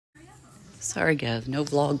Sorry guys, no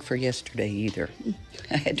vlog for yesterday either.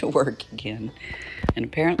 I had to work again. And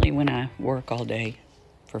apparently when I work all day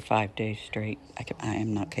for 5 days straight, I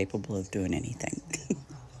am not capable of doing anything.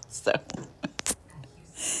 So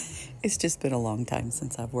it's just been a long time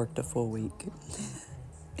since I've worked a full week.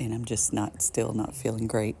 And I'm just still not feeling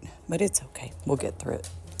great. But it's okay. We'll get through it.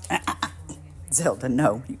 Zelda,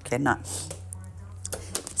 no, you cannot.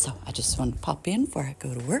 So I just want to pop in before I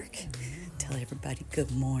go to work. Tell everybody good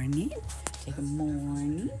morning. Say good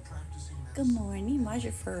morning. Good morning. Why's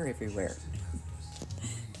your fur everywhere?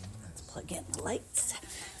 Let's plug in the lights.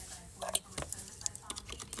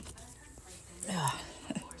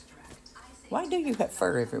 Why do you have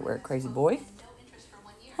fur everywhere, crazy boy?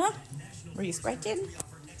 Huh? Were you scratching?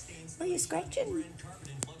 Were you scratching?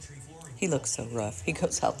 He looks so rough. He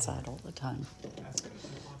goes outside all the time.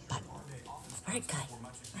 But, all right,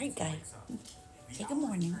 guy. Say good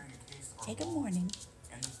morning. Say good morning.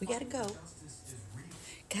 We gotta go.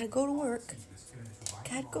 Gotta go to work.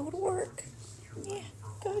 Gotta go to work. Yeah,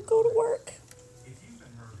 gotta go to work.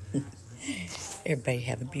 Everybody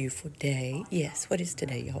have a beautiful day. Yes, what is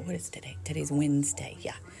today, y'all? What is today? Today's Wednesday.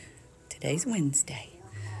 Yeah, today's Wednesday.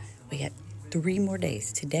 We got 3 more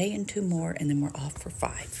days. Today and 2 more, and then we're off for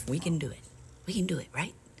 5. We can do it. We can do it,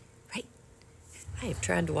 right? Right? I have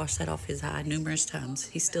tried to wash that off his eye numerous times.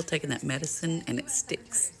 He's still taking that medicine, and it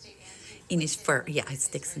sticks in his fur. Yeah, it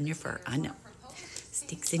sticks in your fur. I know.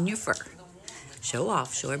 Sticks in your fur. Show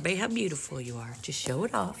off. Show everybody how beautiful you are. Just show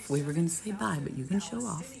it off. We were going to say bye, but you can show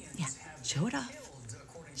off. Yeah, show it off.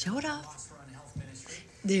 Show it off.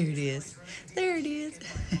 There it is. There it is.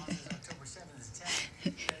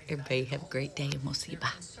 Everybody have a great day, and we'll see you. Bye.